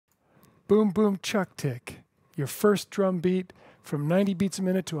boom, boom, chuck, tick. Your first drum beat from 90 beats a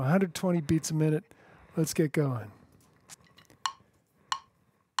minute to 120 beats a minute. Let's get going.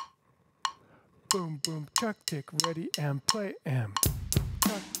 Boom, boom, chuck, tick, ready and play, and boom, boom,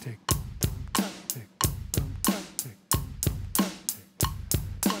 chuck, tick, boom, boom, chuck, tick, boom, boom, chuck, tick, boom, boom, chuck, tick,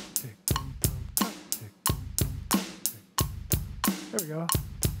 chuck, tick, boom, boom, chuck, tick, boom, boom, chuck, tick. There we go.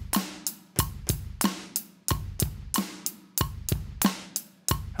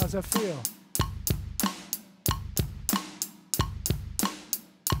 How's that feel?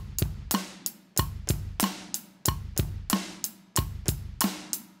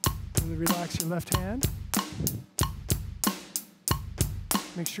 Really relax your left hand.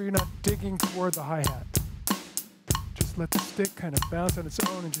 Make sure you're not digging toward the hi-hat. Just let the stick kind of bounce on its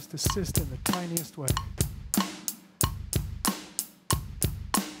own and just assist in the tiniest way.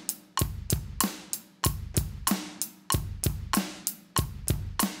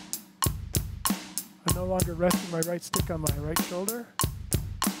 I'm no longer resting my right stick on my right shoulder.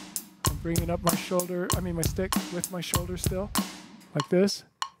 I'm bringing up my shoulder, my stick with my shoulder still, like this.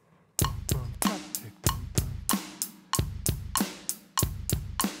 Boom, boom, chuck, tick, boom, boom.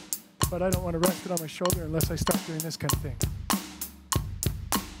 But I don't want to rest it on my shoulder unless I start doing this kind of thing.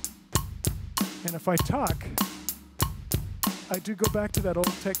 And if I talk, I do go back to that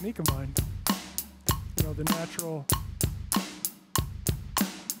old technique of mine. You know, the natural.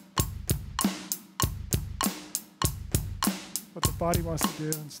 What the body wants to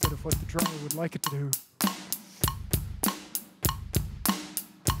do instead of what the drummer would like it to do.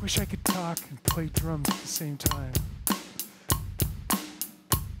 I wish I could talk and play drums at the same time.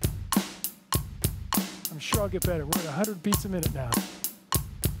 I'm sure I'll get better. We're at 100 beats a minute now.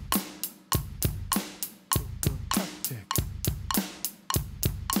 Boom, boom, chuck, tick.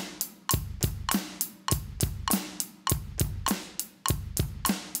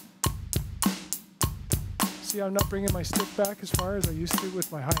 See, I'm not bringing my stick back as far as I used to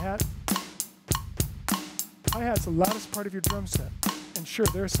with my hi-hat. Hi-hat's the loudest part of your drum set. And sure,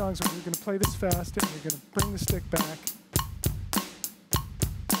 there are songs where you're going to play this fast and you're going to bring the stick back.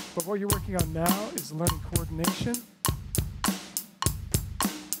 But what you're working on now is learning coordination.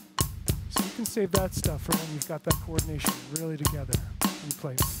 So you can save that stuff for when you've got that coordination really together when you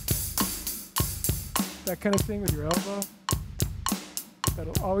play. That kind of thing with your elbow,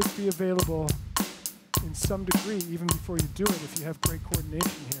 that'll always be available in some degree, even before you do it, if you have great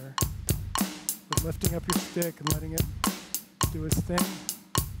coordination here. With lifting up your stick and letting it do its thing.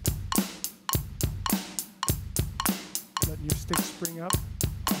 Letting your stick spring up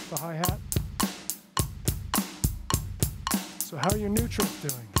off the hi-hat. So how are your neutrals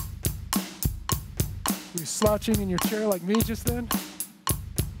doing? Were you slouching in your chair like me just then?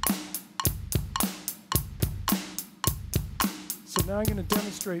 So now I'm going to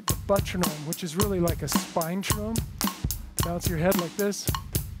demonstrate the butt tronome, which is really like a spine tronome. Bounce your head like this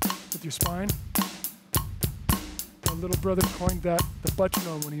with your spine. My little brother coined that, the butt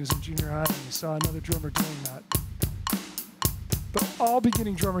tronome, when he was in junior high, and he saw another drummer doing that. But all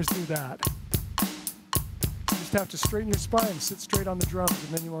beginning drummers do that. You just have to straighten your spine, sit straight on the drums,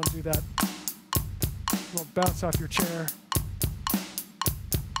 and then you won't do that. You won't bounce off your chair.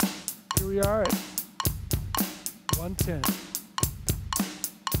 Here we are at 110.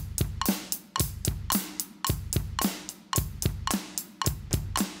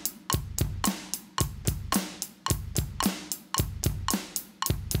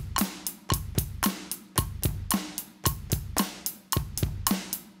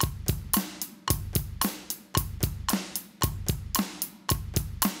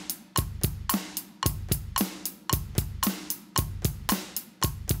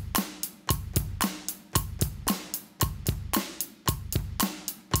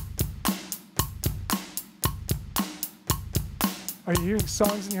 Are you hearing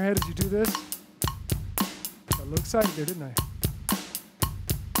songs in your head as you do this? Got a little excited there, didn't I?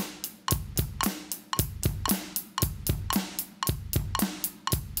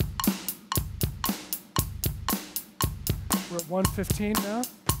 We're at 115 now.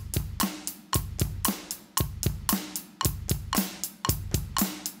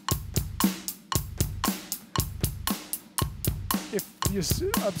 If the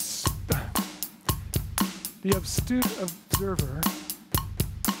astute observer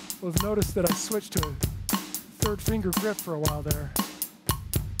will have noticed that I switched to a third finger grip for a while there.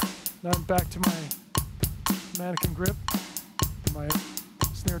 Now I'm back to my mannequin grip, my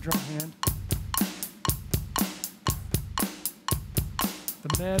snare drum hand.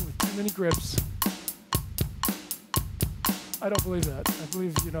 The man with too many grips. I don't believe that. I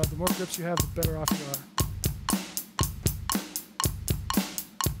believe, the more grips you have, the better off you are.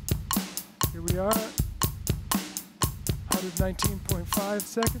 Here we are, 119.5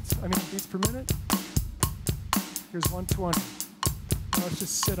 seconds, beats per minute. Here's 120. Now let's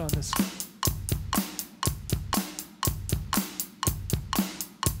just sit on this.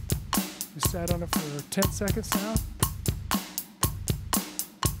 We sat on it for 10 seconds now.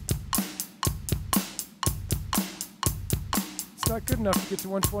 It's not good enough to get to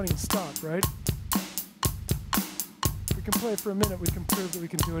 120 and stop, right? If we can play for a minute, we can prove that we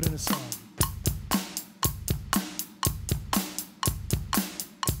can do it in a song.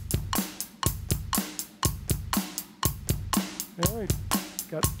 Anyway,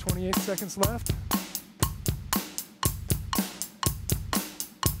 got 28 seconds left.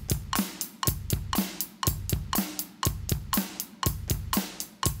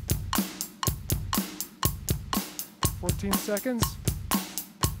 Seconds.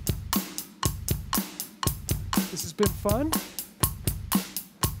 This has been fun.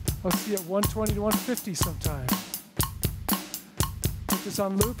 I'll see you at 120 to 150 sometime. Put this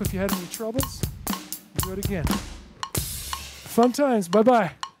on loop if you had any troubles. Do it again. Fun times.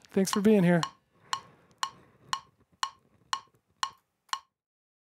 Bye-bye. Thanks for being here.